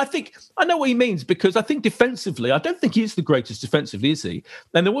flawed. And I think I know what he means, because I think defensively, I don't think he's the greatest defensively, is he?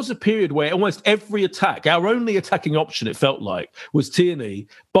 And there was a period where almost every attack, our only attacking option, it felt like, was Tierney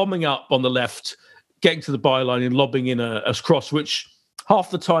bombing up on the left, getting to the byline and lobbing in a cross, which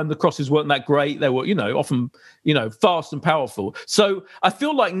half the time the crosses weren't that great. They were, often, fast and powerful. So I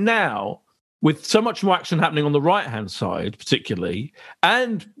feel like now, with so much more action happening on the right-hand side, particularly,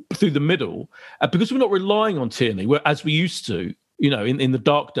 and through the middle, because we're not relying on Tierney, as we used to, in the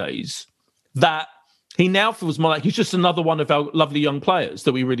dark days, that he now feels more like he's just another one of our lovely young players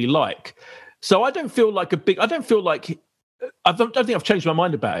that we really like. So I don't think I've changed my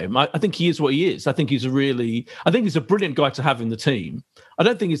mind about him. I think he is what he is. I think he's a brilliant guy to have in the team. I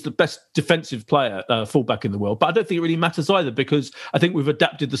don't think he's the best defensive player, fullback in the world, but I don't think it really matters either, because I think we've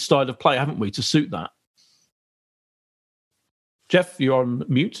adapted the style of play, haven't we, to suit that. Jeff, you're on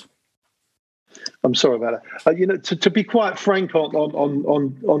mute. I'm sorry about that. To be quite frank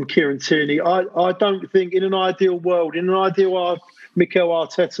on Kieran Tierney, I don't think in an ideal world, Mikel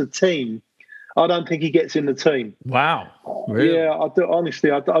Arteta team, I don't think he gets in the team. Wow. Really? Yeah, I do,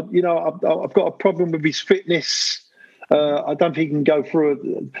 honestly. I've got a problem with his fitness. I don't think he can go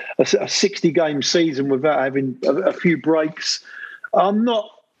through a 60-game season without having a few breaks. I'm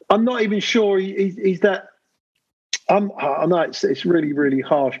not even sure he's that. I know it's really, really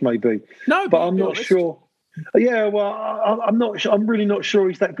harsh, maybe. No, but I'm not sure. Yeah, well, I'm not sure. I'm really not sure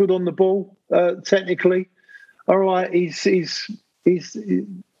he's that good on the ball, technically. All right, he's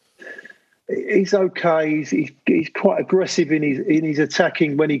okay. He's quite aggressive in his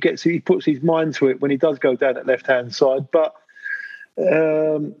attacking when he puts his mind to it when he does go down that left hand side. But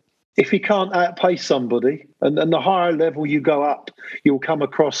if he can't outpace somebody, and the higher level you go up, you'll come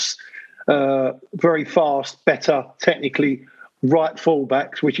across very fast, better, technically right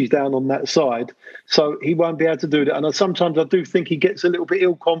fullbacks, which is down on that side. So he won't be able to do that. And sometimes I do think he gets a little bit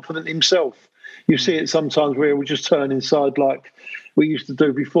ill-confident himself. You see it sometimes where he'll just turn inside like we used to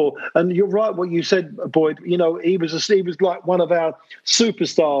do before. And you're right what you said, Boyd. You know, he was like one of our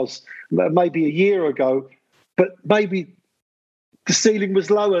superstars maybe a year ago, but maybe the ceiling was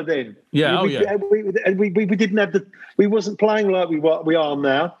lower then. Yeah, we didn't have we wasn't playing like we are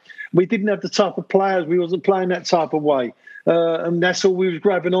now. We didn't have the type of players. We wasn't playing that type of way. And that's all we was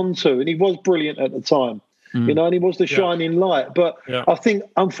grabbing onto. And he was brilliant at the time, you know, and he was the shining light. But I think,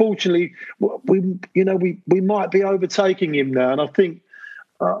 unfortunately, we might be overtaking him now. And I think,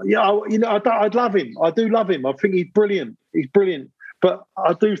 I'd love him. I do love him. I think he's brilliant. He's brilliant. But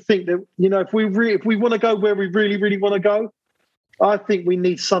I do think that, you know, if we want to go where we really, really want to go, I think we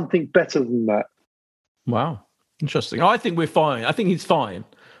need something better than that. Wow. Interesting. I think we're fine. I think he's fine.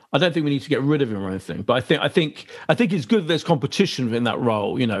 I don't think we need to get rid of him or anything, but I think it's good that there's competition in that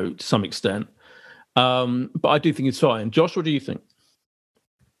role, you know, to some extent. But I do think it's fine. Josh, what do you think?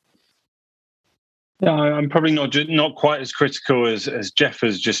 Yeah, I'm probably not quite as critical as Jeff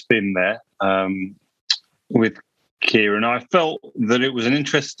has just been there with Kieran. I felt that it was an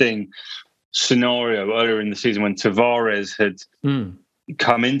interesting scenario earlier in the season when Tavares had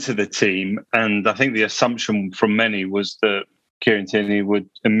come into the team, and I think the assumption from many was that Kieran Tierney would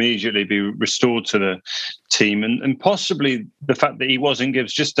immediately be restored to the team, and possibly the fact that he wasn't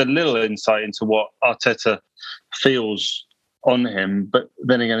gives just a little insight into what Arteta feels on him. But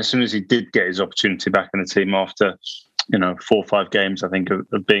then again, as soon as he did get his opportunity back in the team after, 4 or 5 games, I think, of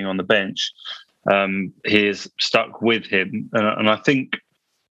being on the bench, he is stuck with him, and I think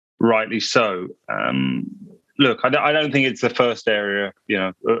rightly so. Look, I don't think it's the first area,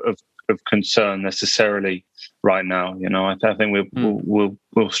 of concern necessarily right now. I think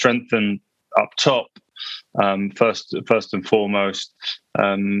we'll strengthen up top first and foremost.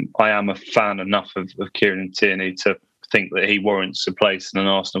 I am a fan enough of Kieran Tierney to think that he warrants a place in an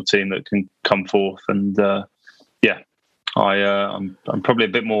Arsenal team that can come forth. And I'm probably a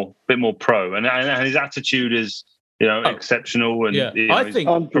bit more pro, and his attitude is exceptional, and I think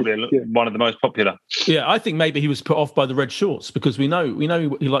probably one of the most popular. Yeah, I think maybe he was put off by the red shorts because we know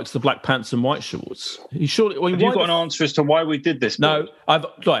he likes the black pants and white shorts. He surely. Have you got an answer as to why we did this? No, I've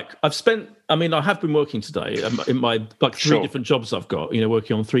spent. I mean, I have been working today in my 3 different jobs I've got.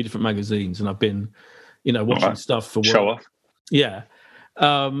 Working on 3 different magazines, and I've been, watching stuff for work. Show off. Yeah.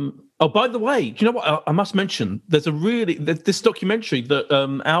 Oh, by the way, do you know what I must mention? There's this documentary that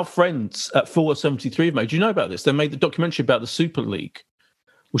our friends at Fuller 73 have made. Do you know about this? They made the documentary about the Super League,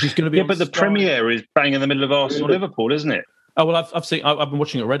 which is going to be. Yeah, but the premiere is bang in the middle of Arsenal Liverpool, isn't it? Oh well, I've seen. I've been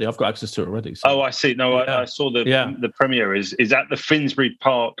watching it already. I've got access to it already. So. Oh, I see. No, I saw the premiere is at the Finsbury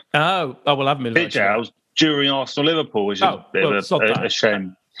Park. Oh well, I've been pitch house during Arsenal Liverpool, which is a bit of a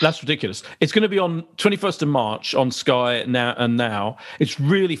shame. That's ridiculous. It's going to be on 21st of March on Sky now. It's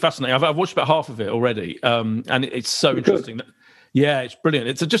really fascinating. I've watched about half of it already, and it's so interesting. Yeah, it's brilliant.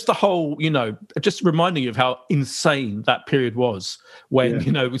 It's just the whole, just reminding you of how insane that period was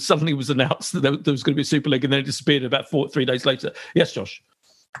when, it suddenly was announced that there was going to be a Super League and then it disappeared about 3 days later. Yes, Josh?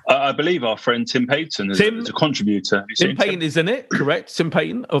 I believe our friend Tim Payton is a contributor. Tim Payton is in it, correct? Tim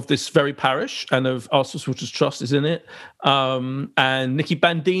Payton of this very parish and of Arsenal Supporters Trust is in it. And Nikki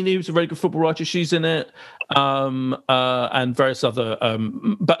Bandini, who's a very good football writer, she's in it. And various other...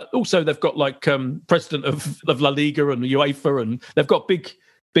 but also they've got president of La Liga and UEFA, and they've got big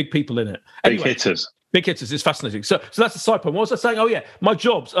people in it. Anyway, Big hitters. It's fascinating. So that's the side point. What was I saying? Oh, yeah, my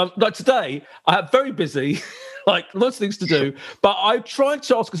jobs. Today, I have very busy, lots of things to do. But I tried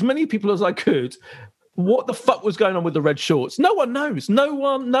to ask as many people as I could what the fuck was going on with the red shorts. No one knows.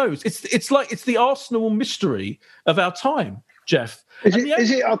 It's the Arsenal mystery of our time, Jeff. Is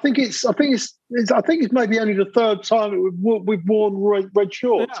it? I think it's maybe only the 3rd time we've worn red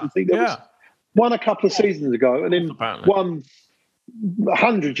shorts. Yeah, I think there was one a couple of seasons ago, and then one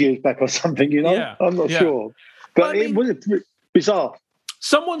 100 years back or something, I'm not sure, but it was bizarre.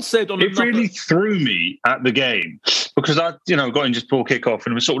 Someone said it really threw me at the game because I got in just before kick-off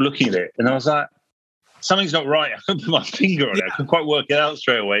and was sort of looking at it and I was like, something's not right. I couldn't put my finger on it. I couldn't quite work it out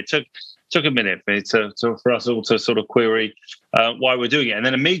straight away. It took a minute for me for us all to sort of query why we're doing it, and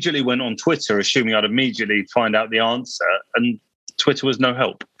then immediately went on Twitter, assuming I'd immediately find out the answer, and Twitter was no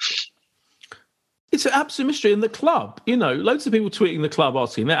help. It's an absolute mystery. In the club, loads of people tweeting the club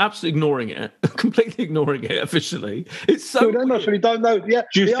asking. They're absolutely ignoring it, completely ignoring it officially. It's so we don't know. Yeah.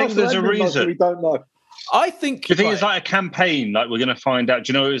 Do you think there's a reason? We don't know. I think. Do you think it's like a campaign? Like we're going to find out?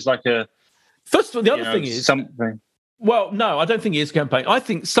 Do you know it was like a? First of all, the other thing is something. Well, no, I don't think it is a campaign. I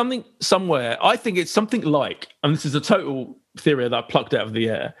think something somewhere. I think it's something like, and this is a total theory that I plucked out of the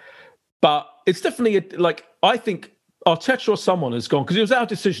air, but it's definitely I think Arteta or someone has gone, because it was our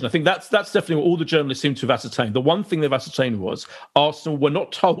decision. I think that's definitely what all the journalists seem to have ascertained. The one thing they've ascertained was Arsenal were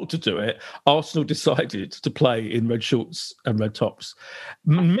not told to do it. Arsenal decided to play in red shorts and red tops.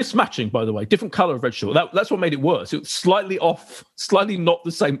 Mismatching, by the way, different colour of red short. That's what made it worse. It was slightly off, slightly not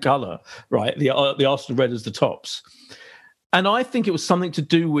the same colour, right? The Arsenal red as the tops. And I think it was something to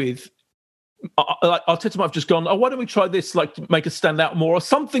do with Arteta might have just gone, why don't we try this, to make us stand out more, or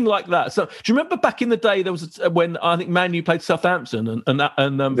something like that. So, do you remember back in the day there was when I think Man U played Southampton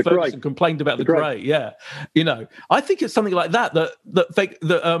and Ferguson complained about the grey? Yeah, I think it's something like that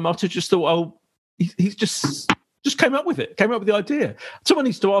Arteta just thought, he's just came up with it, came up with the idea. Someone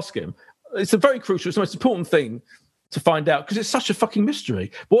needs to ask him. It's a very crucial, it's the most important thing to find out because it's such a fucking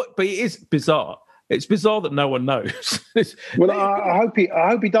mystery. But it is bizarre. It's bizarre that no one knows. Well, I hope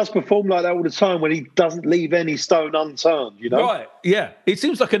he does perform like that all the time when he doesn't leave any stone unturned. Right? Yeah, it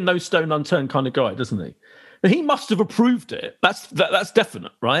seems like a no stone unturned kind of guy, doesn't he? Now, he must have approved it. That's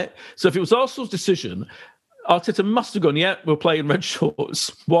definite, right? So if it was Arsenal's decision, Arteta must have gone, yeah, we'll play in red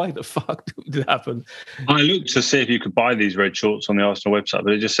shorts. Why the fuck did it happen? I looked to see if you could buy these red shorts on the Arsenal website,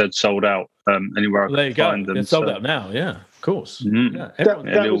 but it just said sold out anywhere I could find them. They're sold out now, yeah, of course. Mm-hmm. Yeah,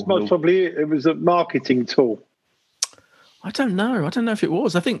 that was most probably it. It was a marketing tool. I don't know if it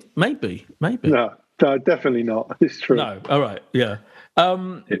was. I think maybe. No, definitely not. It's true. No, all right, yeah.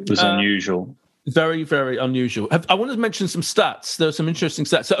 It was unusual. Very, very unusual. I wanted to mention some stats. There are some interesting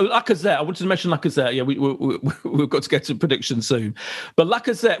stats. So Lacazette, I wanted to mention Lacazette. Yeah, we've got to get to prediction soon. But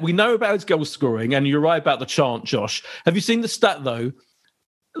Lacazette, we know about his goal scoring, and you're right about the chant, Josh. Have you seen the stat, though?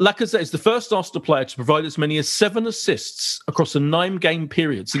 Lacazette is the first Arsenal player to provide as many as 7 assists across a 9-game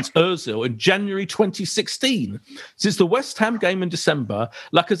period since Ozil in January 2016. Since the West Ham game in December,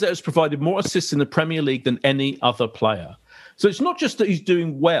 Lacazette has provided more assists in the Premier League than any other player. So it's not just that he's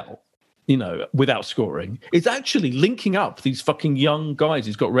doing well, without scoring. It's actually linking up these fucking young guys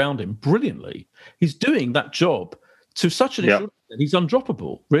he's got around him brilliantly. He's doing that job to such an extent. He's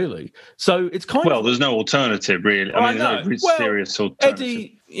undroppable, really. So it's kind of... Well, there's no alternative, really. I mean, there's no serious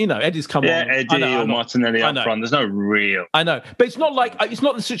alternative. Eddie's come on. Yeah, Eddie or Martinelli up front. There's no real... I know. But it's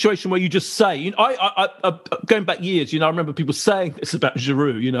not the situation where you just say... I going back years, I remember people saying this about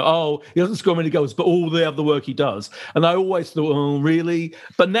Giroud, he doesn't score many goals, but all the other work he does. And I always thought, oh, really?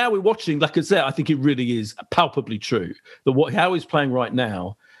 But now we're watching Lacazette, I think it really is palpably true that how he's playing right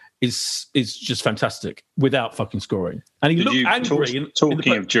now is just fantastic without fucking scoring. And he looked angry.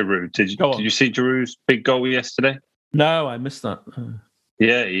 Talking of Giroud, did you see Giroud's big goal yesterday? No, I missed that.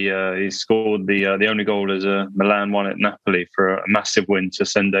 Yeah, he scored the only goal as Milan won at Napoli for a massive win to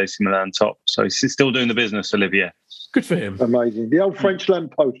send AC Milan top. So he's still doing the business, Olivier. Good for him. Amazing. The old French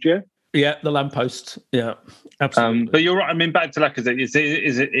lamppost, yeah? Yeah, the lamppost. Yeah, absolutely. But you're right. I mean, back to Lacazette,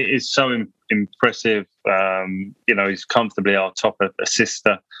 it is so impressive. He's comfortably our top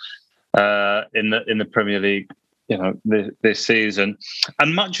assister in the Premier League. This season.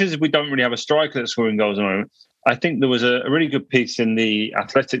 And much as we don't really have a striker that's scoring goals at the moment, I think there was a really good piece in the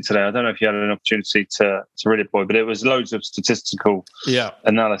Athletic today. I don't know if you had an opportunity to read it, boy, but it was loads of statistical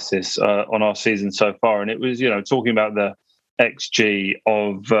analysis on our season so far, and it was talking about the XG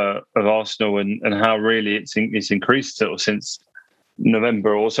of Arsenal and how really it's increased since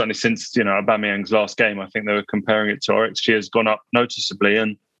November, or certainly since Aubameyang's last game. I think they were comparing it to our XG has gone up noticeably,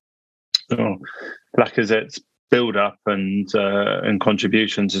 and Lacazette's build-up and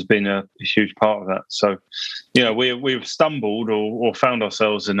contributions has been a huge part of that. So, we've stumbled or found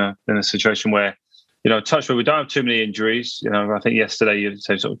ourselves in a situation where, touch wood, we don't have too many injuries. I think yesterday you'd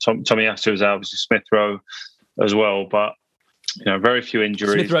say sort of Tommy Aster was out, obviously Smith Rowe as well, but very few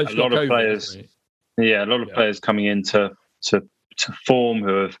injuries. A lot of players, players coming into form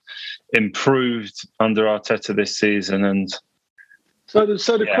who have improved under Arteta this season, and so the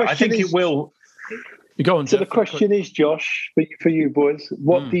question I think is, it will. You go on. So Jeff, the question is, Josh, for you boys,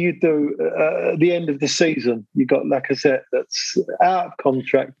 what do you do at the end of the season? You got Lacazette that's out of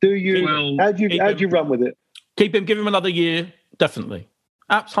contract. How do you run with it? Keep him. Give him another year. Definitely.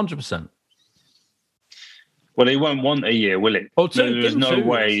 100%. Well, he won't want a year, will it? Oh, There's no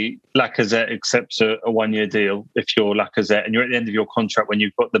way Lacazette accepts a 1-year deal if you're Lacazette and you're at the end of your contract when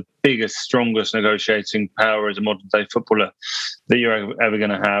you've got the biggest, strongest negotiating power as a modern-day footballer that you're ever going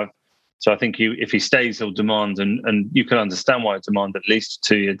to have. So I think if he stays, he'll demand, and you can understand why he demand at least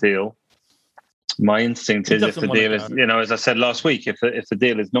a 2-year deal. My instinct is if the deal is, as I said last week, if the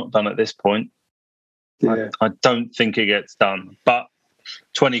deal is not done at this point, I don't think it gets done. But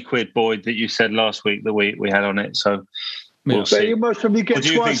 20 quid, Boyd, that you said last week that we had on it. So we'll see. What do you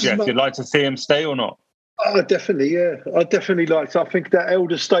think, Jeff? You'd like to see him stay or not? Oh, definitely, yeah. I definitely like. I think that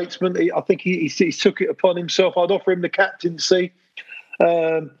elder statesman. I think he took it upon himself. I'd offer him the captaincy.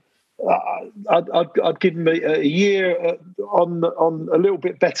 I'd give him a year on a little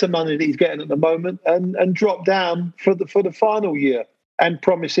bit better money that he's getting at the moment, and drop down for the final year, and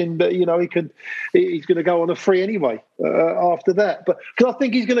promise him that he's going to go on a free anyway after that. But because I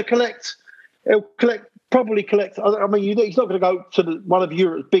think he's going to probably collect. I mean, he's not going to go to one of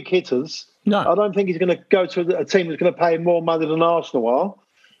Europe's big hitters. No, I don't think he's going to go to a team that's going to pay him more money than Arsenal are.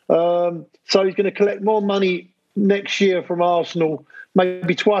 So he's going to collect more money next year from Arsenal,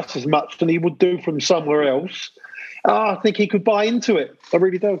 maybe twice as much than he would do from somewhere else. I think he could buy into it. I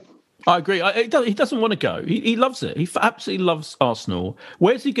really do. I agree. He doesn't want to go. He loves it. He absolutely loves Arsenal.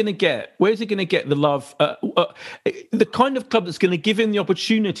 Where's he going to get the love? The kind of club that's going to give him the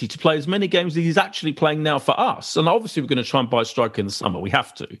opportunity to play as many games as he's actually playing now for us. And obviously, we're going to try and buy a striker in the summer. We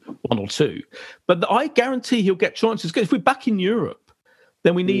have to, 1 or 2. But I guarantee he'll get chances. If we're back in Europe,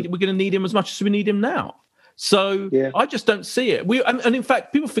 then we're going to need him as much as we need him now. So I just don't see it. And in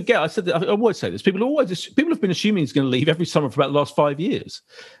fact, people forget. I always say this. People have been assuming he's going to leave every summer for about the last 5 years.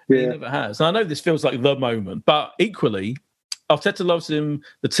 Yeah. He never has. And I know this feels like the moment, but equally, Arteta loves him.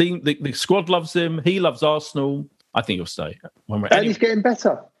 The team, the squad loves him. He loves Arsenal. I think he'll stay. He's getting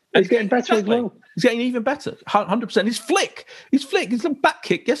better. He's getting better as well. He's getting even better. 100%. His flick, his little back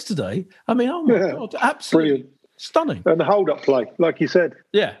kick yesterday. I mean, oh my God, absolutely brilliant. Stunning. And the hold-up play, like you said.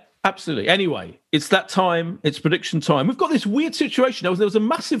 Yeah. Absolutely. Anyway, it's that time. It's prediction time. We've got this weird situation. There was a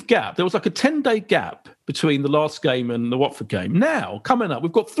massive gap. There was like a 10-day gap between the last game and the Watford game. Now, coming up,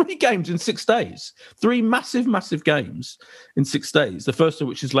 we've got 3 games in 6 days. 3 massive, massive games in 6 days. The first of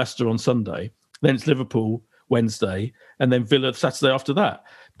which is Leicester on Sunday. Then it's Liverpool Wednesday. And then Villa Saturday after that.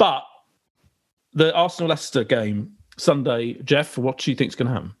 But the Arsenal-Leicester game Sunday, Jeff, what do you think is going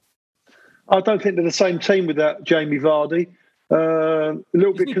to happen? I don't think they're the same team without Jamie Vardy. A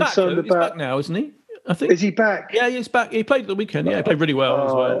little bit concerned about. He's back now, isn't he? I think. Is he back? Yeah, he's back. He played at the weekend. Yeah, he played really well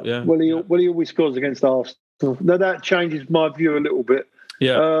as well. Yeah. Well, he always scores against Arsenal. Now that changes my view a little bit.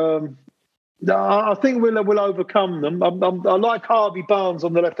 Yeah. I think we'll overcome them. I like Harvey Barnes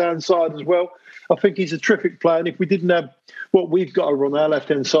on the left-hand side as well. I think he's a terrific player. And if we didn't have what we've got over on our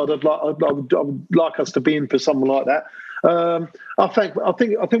left-hand side, I would like us to be in for someone like that. I think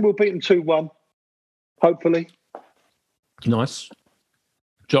we'll beat them 2-1. Hopefully. Nice.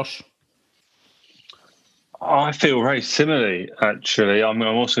 Josh? I feel very similarly, actually. I'm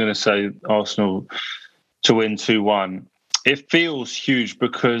also going to say Arsenal to win 2-1. It feels huge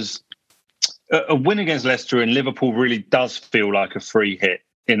because a win against Leicester and Liverpool really does feel like a free hit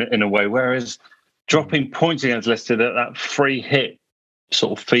in a way, whereas dropping points against Leicester, that free hit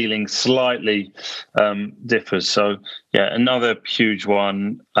sort of feeling slightly differs. So, yeah, another huge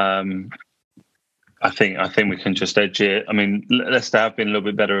one. I think we can just edge it. I mean, Leicester have been a little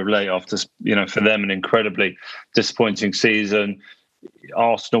bit better of late after, for them, an incredibly disappointing season.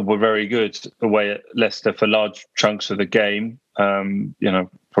 Arsenal were very good away at Leicester for large chunks of the game.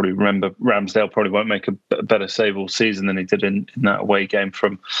 Probably remember Ramsdale probably won't make a better save all season than he did in that away game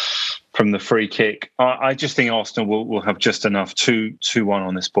from the free kick. I just think Arsenal will have just enough 2-1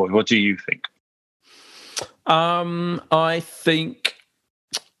 on this board. What do you think?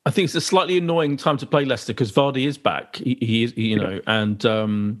 I think it's a slightly annoying time to play Leicester because Vardy is back. He is, and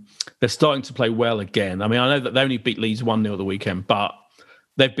they're starting to play well again. I mean, I know that they only beat Leeds 1-0 the weekend, but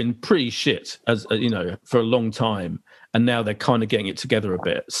they've been pretty shit as for a long time, and now they're kind of getting it together a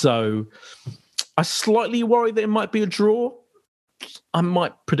bit. So I slightly worry that it might be a draw. I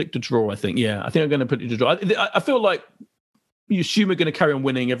might predict a draw. I think I'm going to predict a draw. I feel like you assume we're going to carry on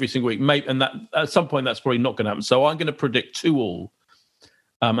winning every single week, and that at some point that's probably not going to happen. So I'm going to predict 2-2.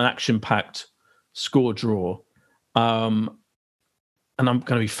 An action-packed score draw. And I'm going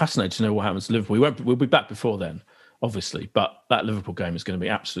to be fascinated to know what happens to Liverpool. We'll be back before then, obviously, but that Liverpool game is going to be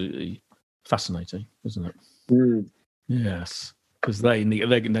absolutely fascinating, isn't it? Mm. Yes, because they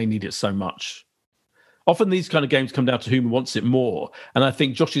need it so much. Often these kind of games come down to who wants it more. And I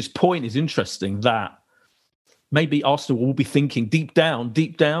think Josh's point is interesting that maybe Arsenal will be thinking deep down,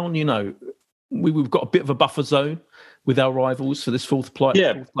 we've got a bit of a buffer zone with our rivals for this fourth place.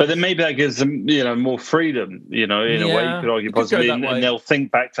 Yeah, but then maybe that gives them, more freedom, in a way you could argue possibly. And they'll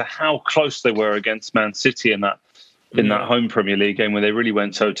think back to how close they were against Man City in that home Premier League game where they really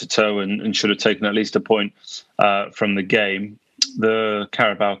went toe-to-toe and should have taken at least a point from the game. The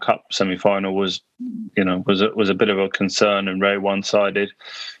Carabao Cup semi-final was a bit of a concern and very one-sided.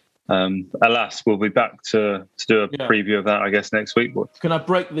 Alas, we'll be back to do a preview of that, I guess, next week. Can I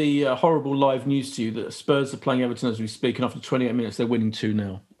break the horrible live news to you that Spurs are playing Everton as we speak, and after 28 minutes they're winning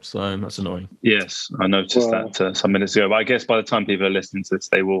 2-0. So that's annoying. Yes, I noticed that some minutes ago. But I guess by the time people are listening to this,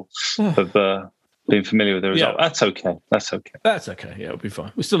 they will have been familiar with the result. Yeah. That's okay. Yeah, it'll be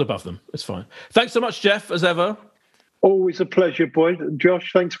fine. We're still above them. It's fine. Thanks so much, Jeff, as ever. Always a pleasure, boy.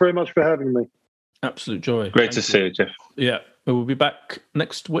 Josh, thanks very much for having me. Absolute joy. Great to see you, Jeff. Yeah. We'll be back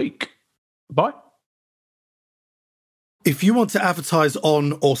next week. Bye. If you want to advertise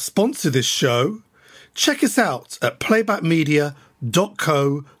on or sponsor this show, check us out at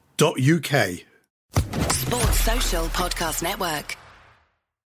playbackmedia.co.uk. Sports Social Podcast Network.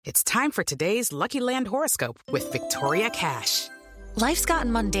 It's time for today's Lucky Land horoscope with Victoria Cash. Life's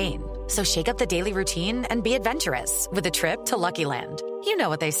gotten mundane, so shake up the daily routine and be adventurous with a trip to Lucky Land. You know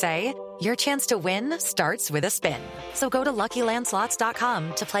what they say. Your chance to win starts with a spin. So go to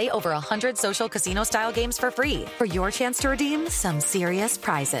LuckyLandSlots.com to play over 100 social casino-style games for free for your chance to redeem some serious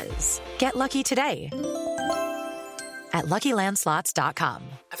prizes. Get lucky today at LuckyLandSlots.com.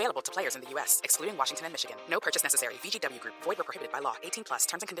 Available to players in the U.S., excluding Washington and Michigan. No purchase necessary. VGW Group. Void where prohibited by law. 18+.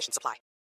 Terms and conditions apply.